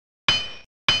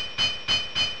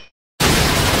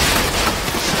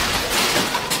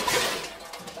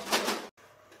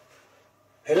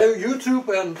YouTube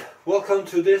and welcome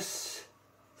to this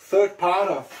third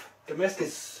part of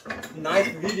Damascus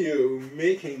night video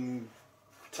making.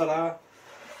 Ta-da!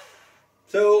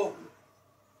 So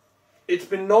it's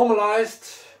been normalized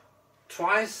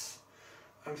twice.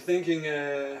 I'm thinking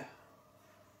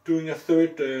doing a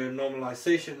third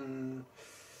normalization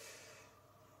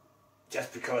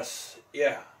just because,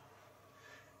 yeah,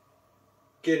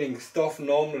 getting stuff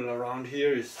normal around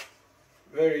here is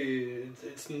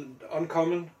it's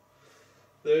uncommon.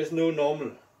 There is no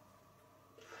normal.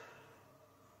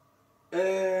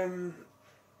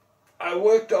 I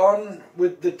worked on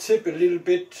with the tip a little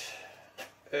bit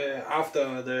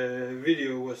after the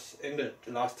video was ended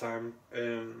last time,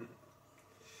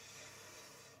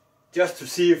 just to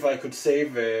see if I could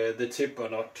save the tip or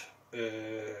not.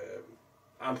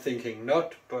 I'm thinking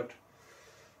not, but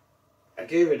I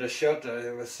gave it a shot.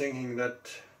 I was thinking that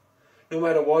no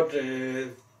matter what,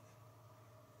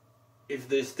 if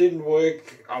this didn't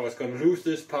work, I was gonna lose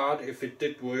this part. If it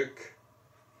did work,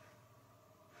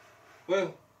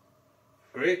 well,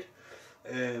 great.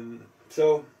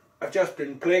 So I've just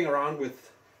been playing around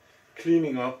with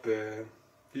cleaning up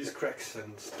these cracks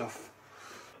and stuff.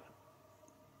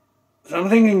 So I'm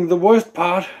thinking the worst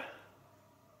part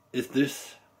is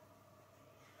this.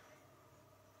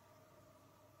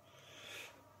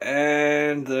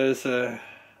 And there's a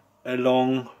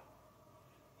long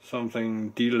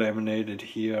something delaminated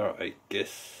here, I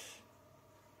guess.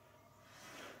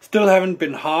 Still haven't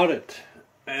been hardened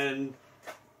and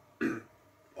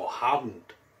or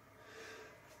hardened.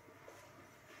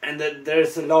 And then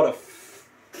there's a lot of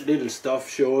little stuff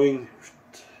showing,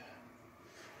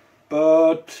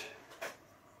 but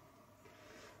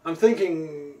I'm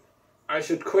thinking I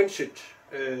should quench it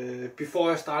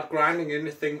before I start grinding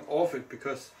anything off it,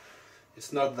 because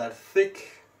it's not that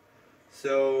thick.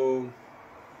 So,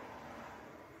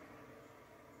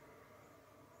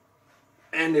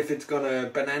 and if it's gonna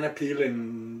banana peel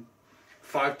in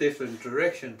 5 different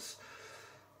directions,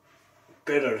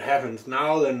 better it happens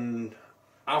now than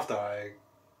after I've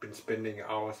been spending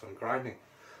hours on grinding.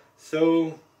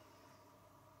 So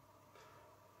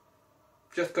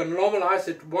just gonna normalize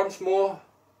it once more,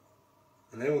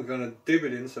 and then we're gonna dip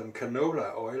it in some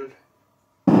canola oil.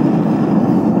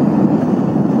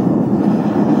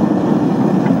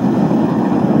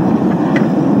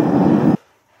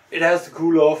 It has to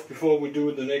cool off before we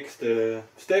do the next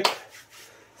step.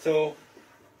 So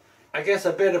I guess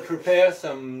I better prepare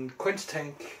some quench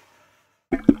tank.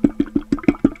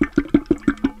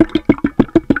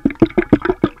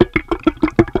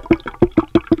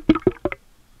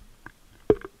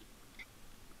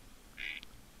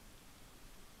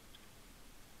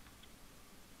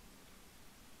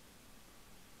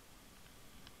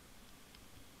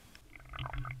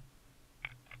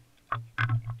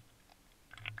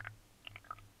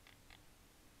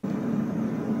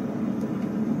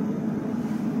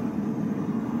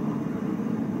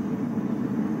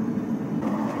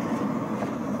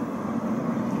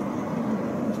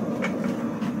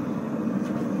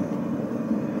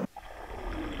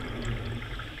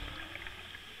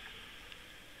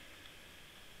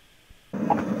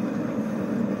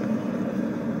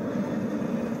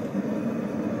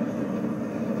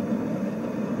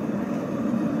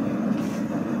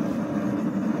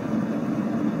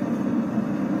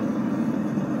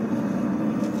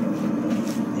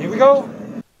 Here we go.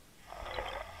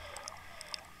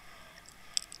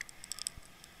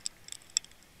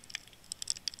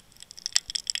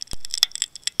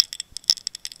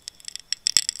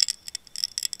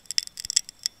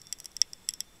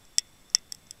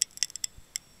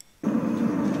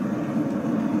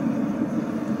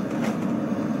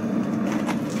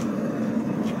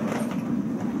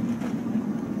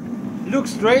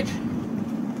 Looks straight.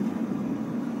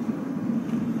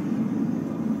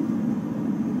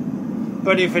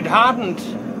 But if it hardened,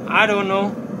 I don't know.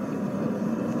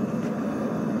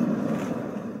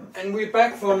 And we're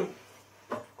back from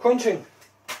quenching.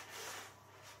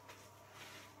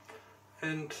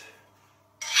 And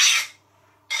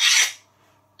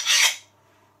I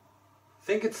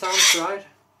think it sounds right.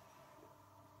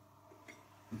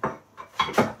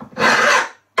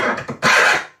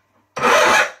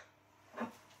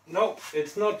 No,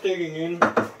 it's not digging in.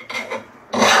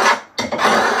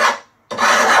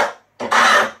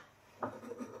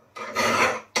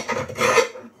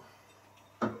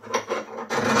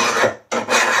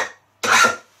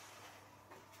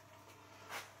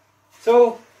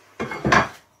 So,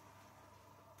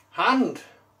 hardened,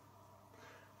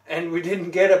 and we didn't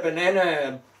get a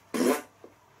banana.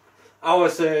 I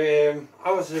was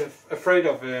afraid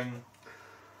of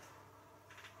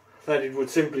that it would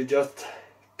simply just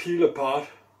peel apart.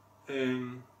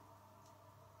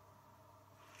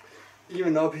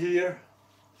 Even up here,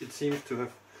 it seems to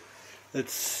have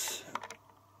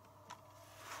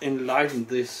enlightened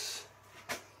this.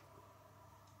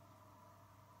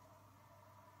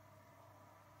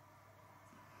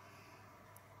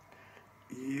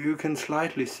 You can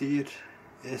slightly see it,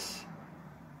 yes.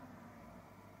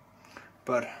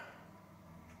 But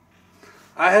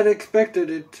I had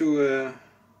expected it to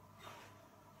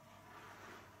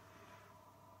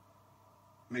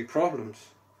make problems.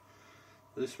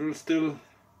 This will still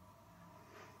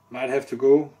might have to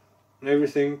go and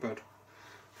everything, but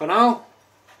for now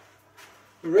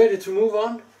we're ready to move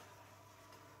on.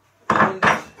 And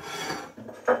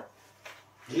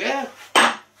yeah,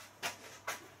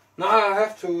 now I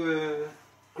have to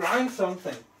grind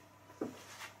something.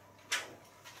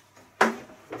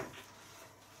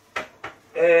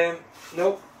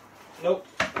 Nope.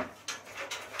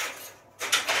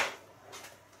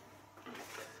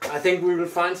 I think we will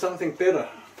find something better.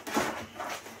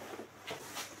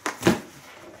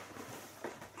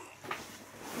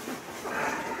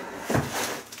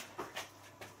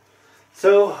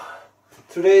 So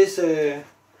today's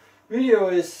video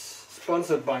is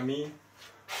sponsored by me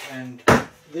and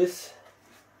this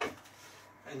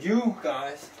and you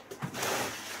guys.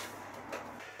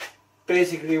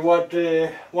 Basically what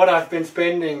I've been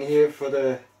spending here for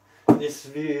this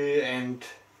video and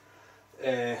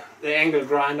the angle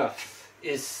grinder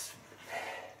is,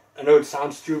 I know it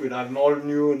sounds stupid, I'm all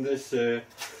new in this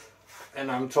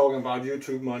and I'm talking about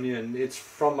YouTube money, and it's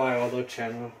from my other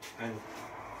channel and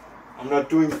I'm not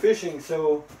doing fishing,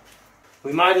 so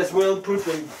we might as well put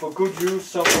them for good use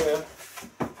somewhere.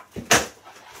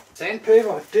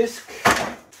 Sandpaper, disc,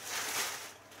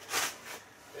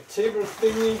 a table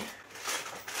thingy,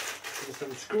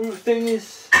 some screw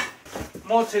thingies,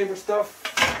 more table stuff.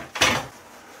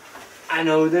 I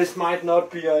know this might not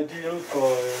be ideal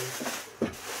for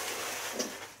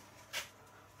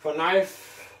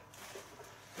knife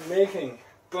making,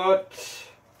 but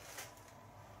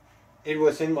it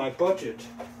was in my budget.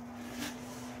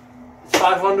 It's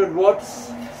 500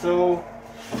 watts, so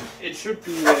it should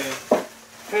be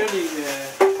fairly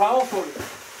powerful.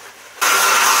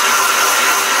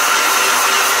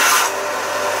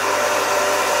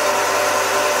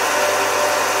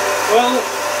 Well,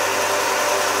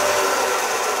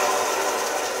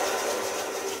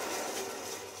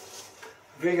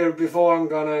 I figured before I'm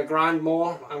gonna grind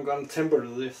more, I'm gonna temper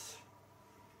this.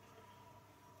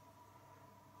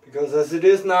 Because as it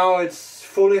is now, it's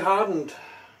fully hardened.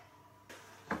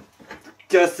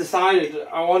 Just decided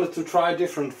I wanted to try a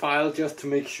different file just to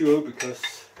make sure, because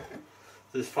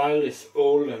this file is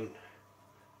old and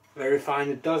very fine.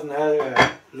 It doesn't have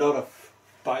a lot of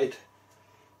bite.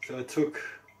 So I took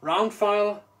round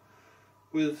file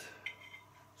with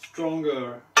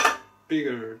stronger,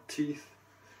 bigger teeth.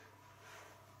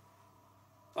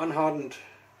 Unhardened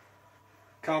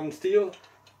carbon steel.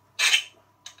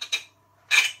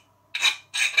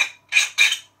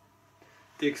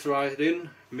 Digs right in,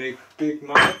 make big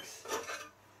marks.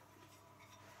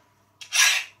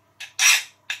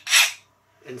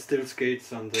 And still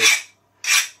skates on the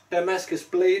Damascus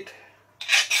blade.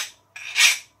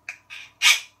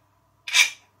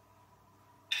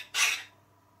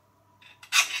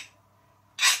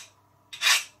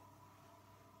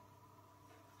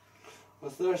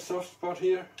 Was there a soft spot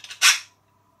here?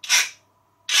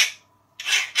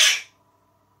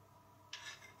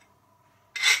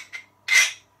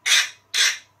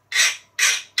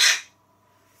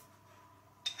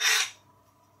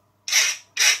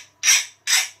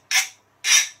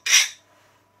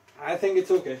 I think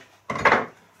it's okay.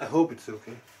 I hope it's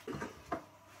okay.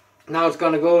 Now it's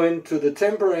gonna go into the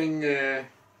tempering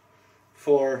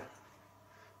for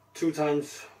 2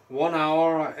 times 1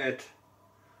 hour at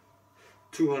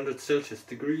 200 Celsius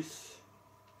degrees.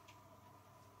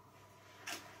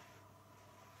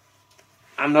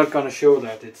 I'm not gonna show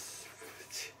that. It's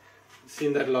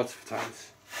seen that lots of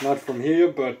times. Not from here,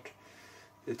 but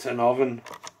it's an oven.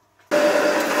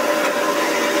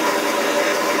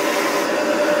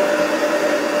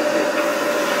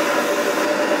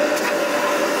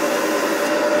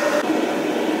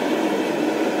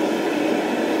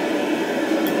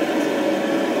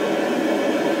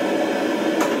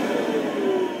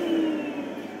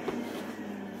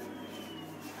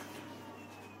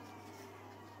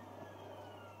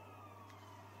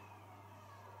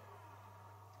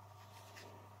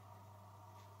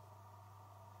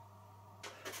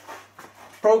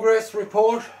 Progress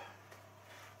report.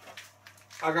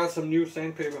 I got some new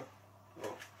sandpaper,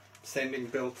 sanding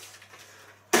belts.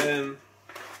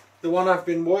 The one I've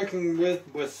been working with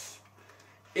was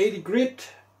 80 grit,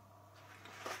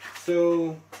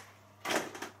 so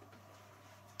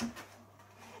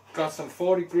got some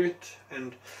 40 grit,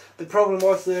 and the problem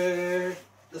was the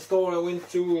store I went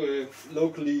to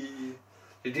locally,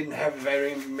 they didn't have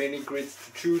very many grits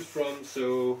to choose from,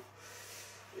 so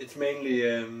it's mainly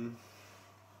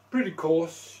pretty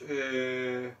coarse.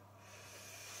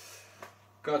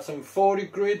 Got some 40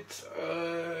 grit,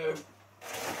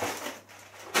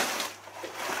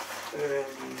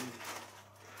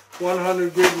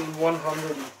 100 grit and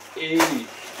 180,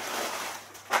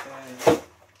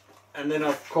 and then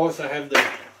of course I have the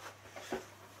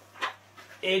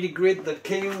 80 grit that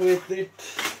came with it,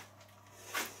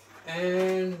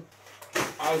 and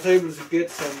I was able to get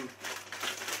some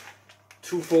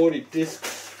 240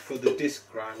 discs for the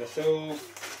disc grinder. So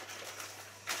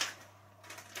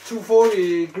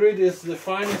 240 grit is the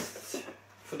finest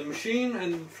for the machine,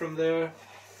 and from there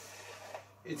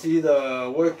it's either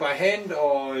work by hand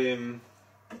or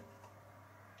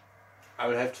I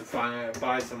will have to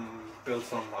buy some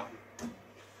belts online.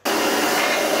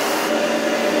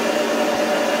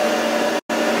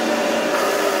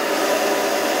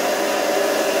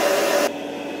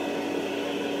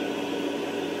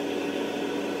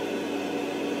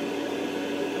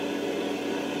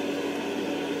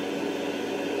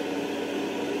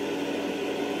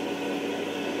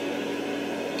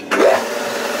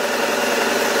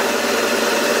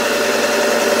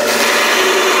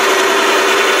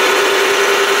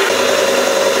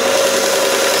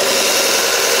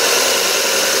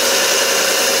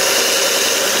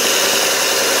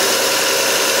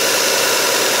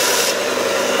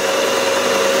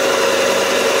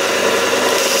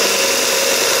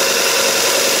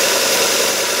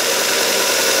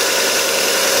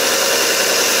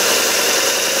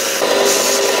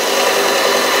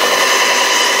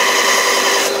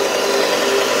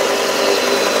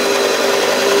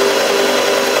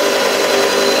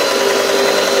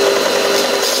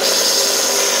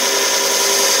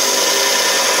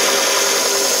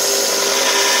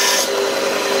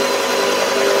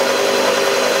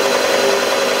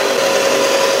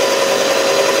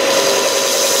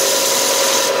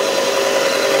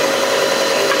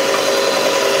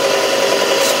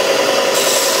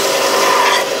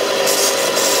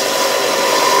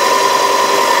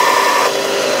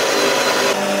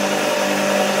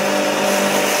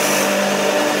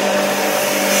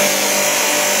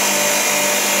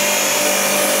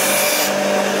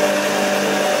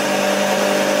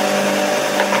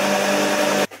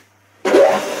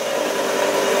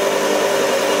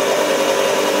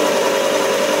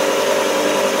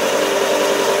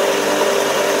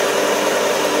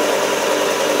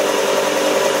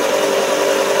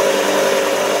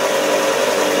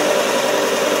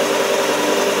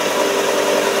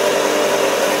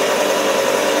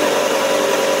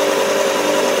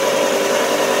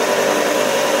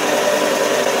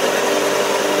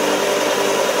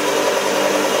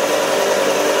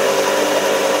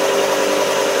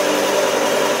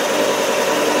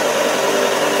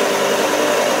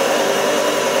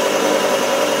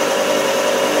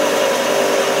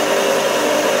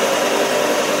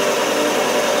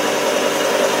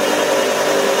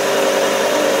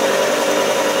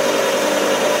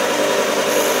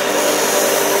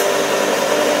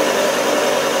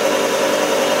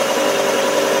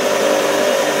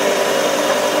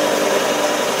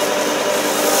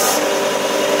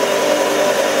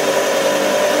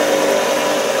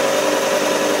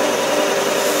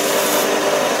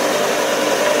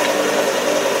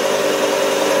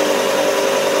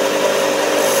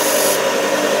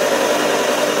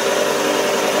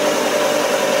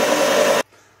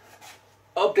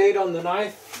 Update on the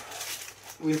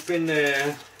knife. We've been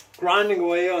grinding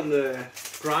away on the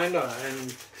grinder,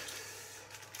 and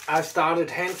I've started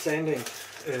hand sanding.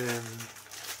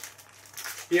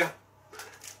 Yeah,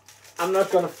 I'm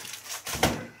not gonna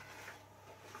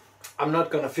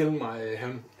film my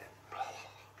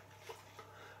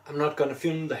I'm not gonna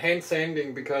film the hand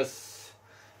sanding because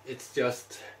it's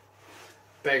just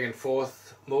back and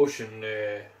forth motion.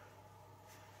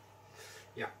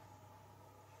 Yeah,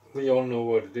 we all know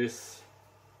what it is.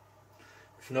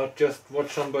 If not, just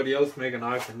watch somebody else make a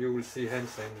knife and you will see hand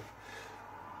sanding.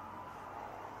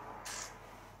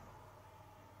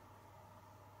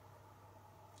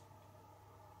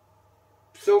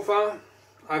 So far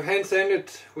I've hand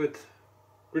sanded with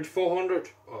grit 400,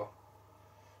 or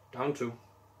down to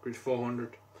grit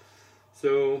 400.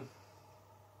 So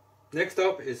next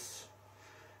up is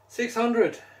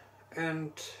 600,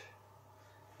 and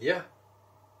yeah,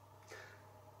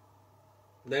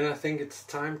 then I think it's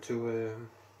time to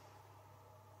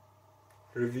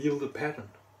reveal the pattern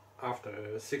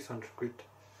after 600 grit.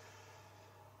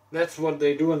 That's what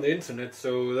they do on the internet,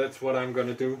 so that's what I'm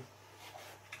gonna do.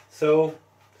 So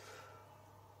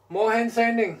more hand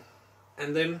sanding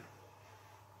and then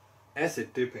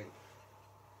acid dipping.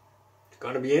 It's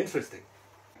gonna be interesting.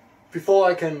 Before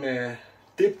I can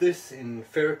dip this in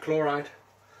ferric chloride,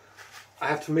 I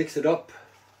have to mix it up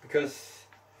because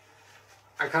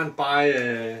I can't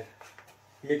buy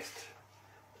mixed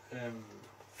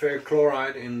ferric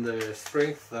chloride in the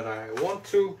strength that I want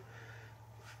to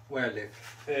where I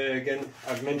live. Again,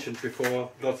 I've mentioned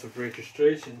before, lots of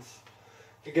registrations.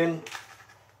 Again,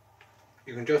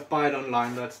 you can just buy it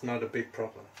online, that's not a big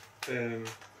problem. And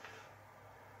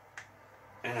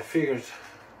I figured,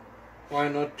 why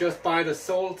not just buy the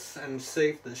salts and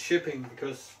save the shipping,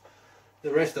 because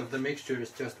the rest of the mixture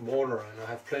is just water and I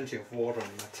have plenty of water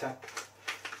in my tap.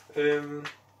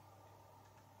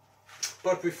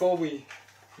 But before we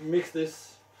mix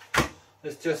this,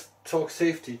 let's just talk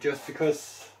safety, just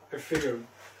because I figured,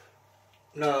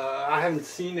 no, I haven't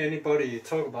seen anybody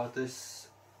talk about this,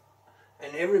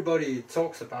 and everybody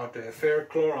talks about ferric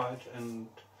chloride, and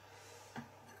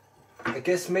I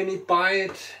guess many buy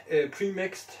it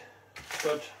pre-mixed,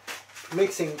 but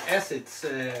mixing acids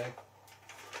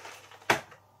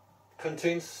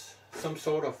contains some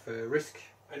sort of risk.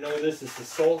 I know this is a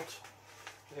salt,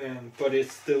 but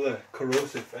it's still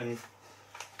corrosive, and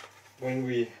when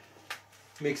we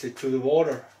mix it to the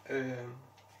water,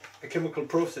 a chemical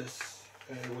process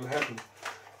will happen,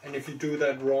 and if you do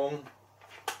that wrong,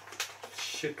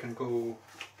 shit can go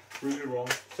really wrong.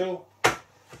 So,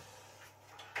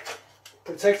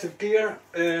 protective gear.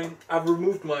 I've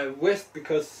removed my vest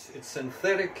because it's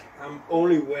synthetic. I'm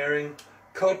only wearing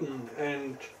cotton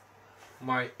and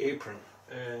my apron.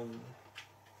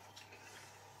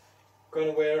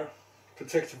 Gonna wear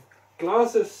protective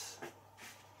glasses.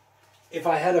 If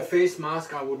I had a face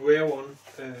mask I would wear one,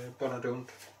 but I don't.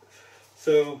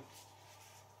 So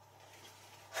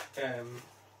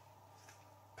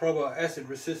proper acid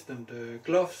resistant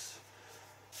gloves.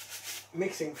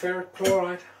 Mixing ferric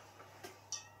chloride.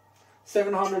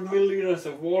 700 milliliters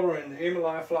of water in the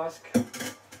MLI flask.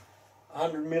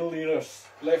 100 milliliters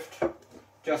left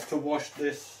just to wash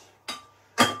this.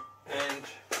 And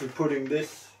we're putting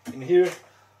this in here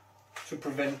to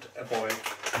prevent a boil.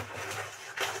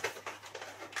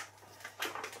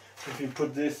 If you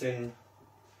put this in,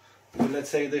 let's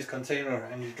say this container,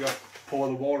 and you just pour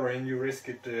the water in, you risk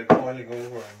it boiling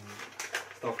over and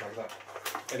stuff like that.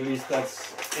 At least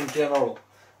that's in general,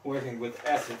 working with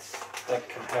acids, that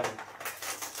can happen.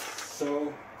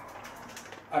 So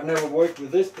I've never worked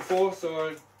with this before, so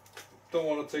I don't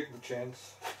want to take the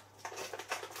chance.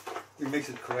 We mix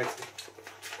it correctly.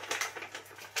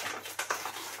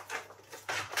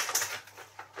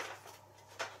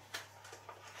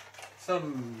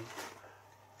 Some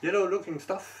yellow looking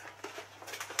stuff.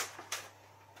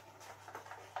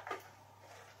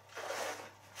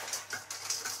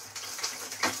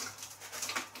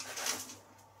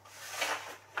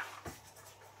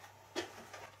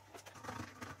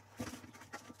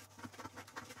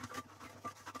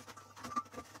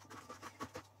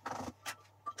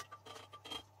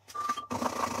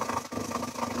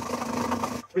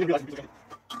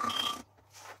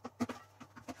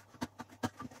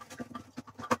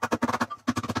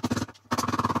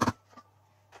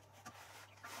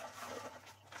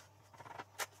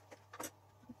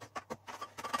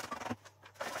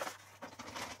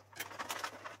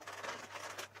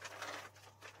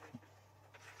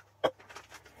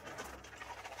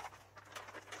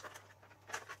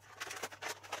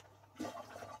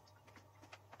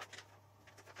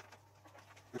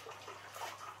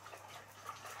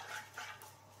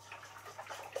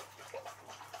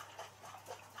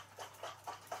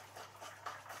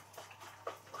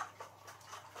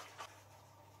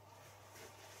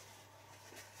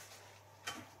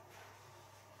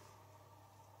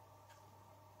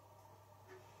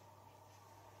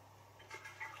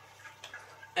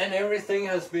 And everything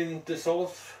has been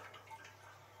dissolved.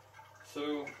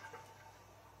 So,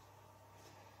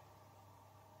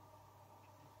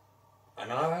 and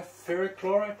now I have ferric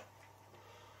chloride,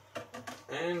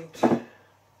 and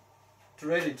it's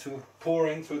ready to pour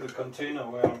into the container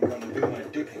where I'm going to do my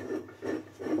dipping.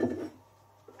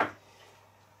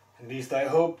 At least I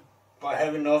hope I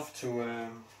have enough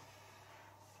to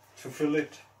fill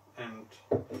it and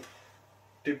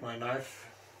dip my knife.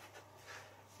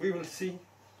 We will see.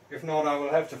 If not, I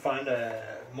will have to find a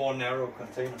more narrow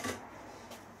container.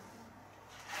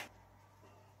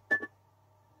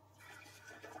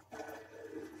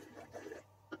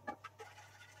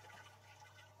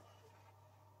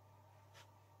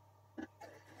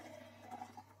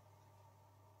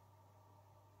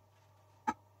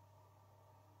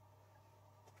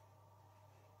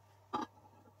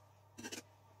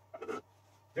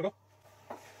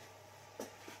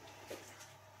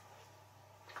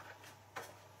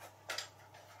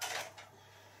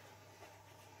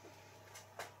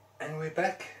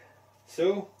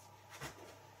 So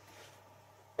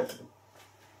the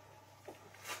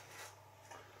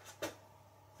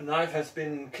knife has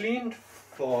been cleaned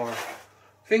for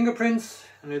fingerprints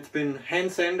and it's been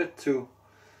hand sanded to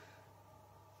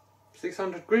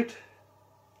 600 grit,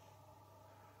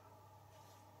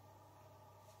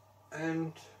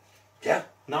 and yeah,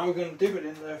 now we're gonna dip it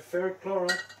in the ferric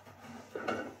chloride.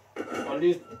 Or at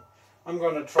least I'm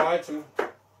gonna try to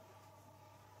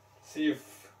see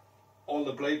if all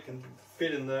the blade can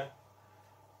fit in there.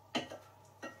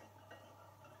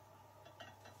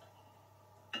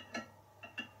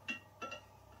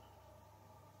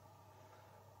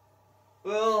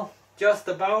 Well, just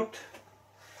about.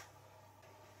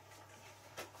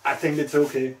 I think it's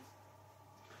okay.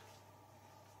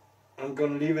 I'm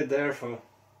gonna leave it there for,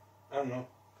 I don't know,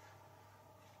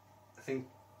 I think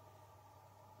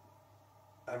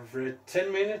I've read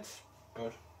 10 minutes,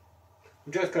 but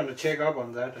I'm just gonna check up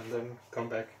on that and then come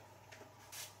back.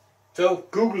 So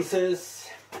Google says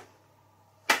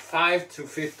 5 to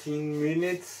 15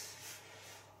 minutes,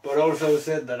 but also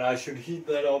said that I should heat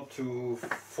that up to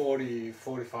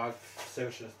 40-45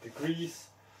 Celsius degrees.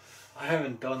 I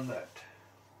haven't done that.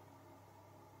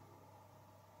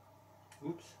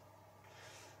 Oops.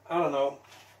 I don't know.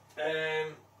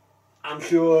 I'm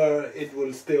sure it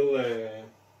will still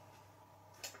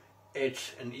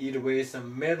etch and eat away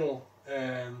some metal,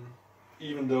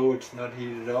 even though it's not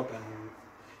heated up, and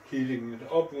heating it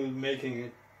up will making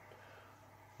it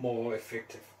more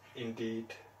effective indeed.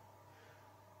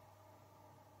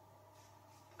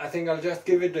 I think I'll just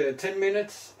give it 10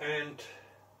 minutes and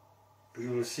we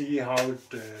will see how it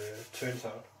turns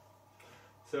out.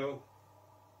 So,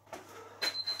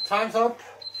 time's up.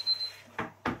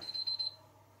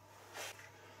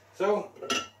 So,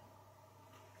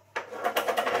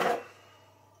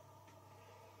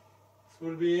 this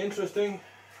will be interesting.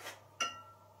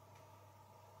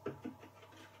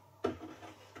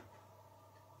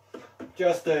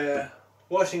 Just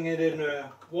washing it in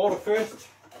water first,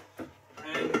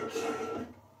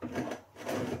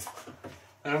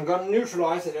 and I'm gonna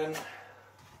neutralize it. And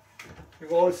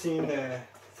you've all seen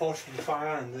Fortune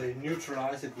Fire, and they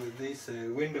neutralize it with these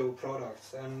window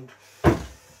products. And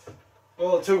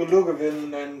well, I took a look of it,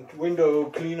 and window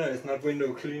cleaner is not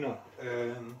window cleaner.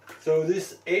 So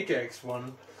this Ajax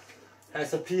one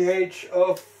has a pH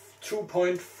of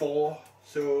 2.4,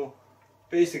 so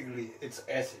basically it's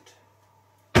acid.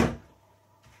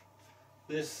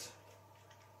 This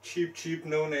cheap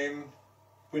no-name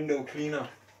window cleaner,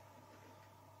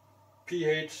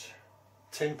 pH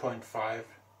 10.5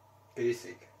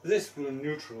 basic. This will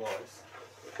neutralize.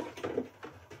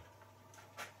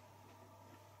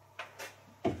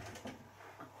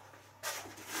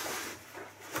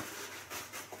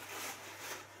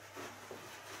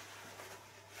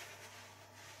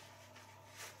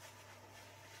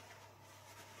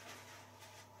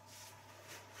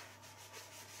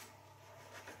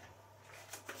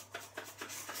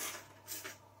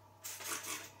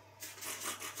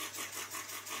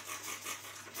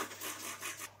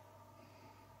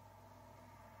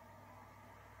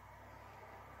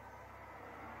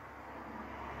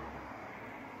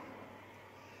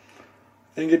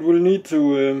 I think it will need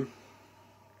to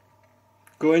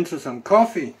go into some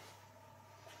coffee,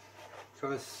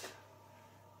 because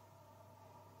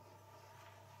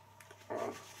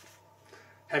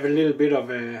have a little bit of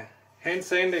hand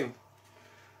sanding,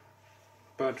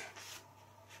 but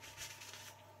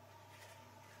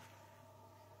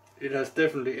it has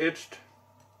definitely etched.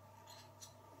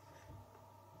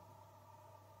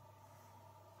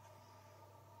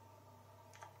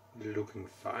 Looking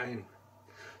fine.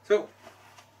 So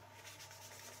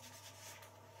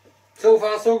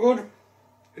far so good.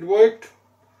 It worked.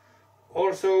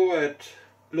 Also at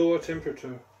lower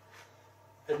temperature,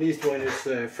 at least when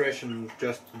it's fresh and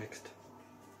just mixed.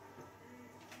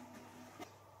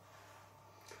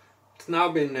 It's now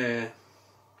been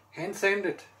hand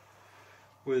sanded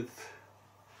with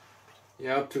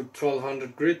up to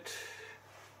 1200 grit.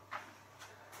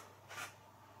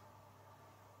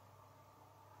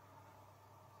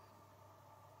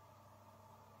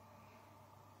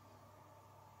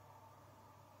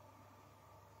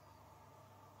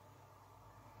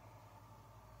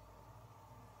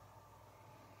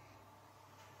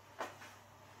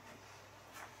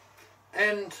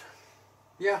 And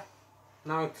yeah,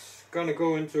 now it's gonna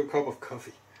go into a cup of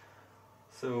coffee.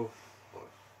 So,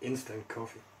 instant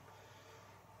coffee.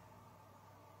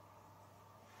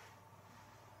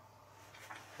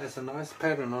 There's a nice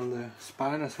pattern on the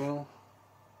spine as well.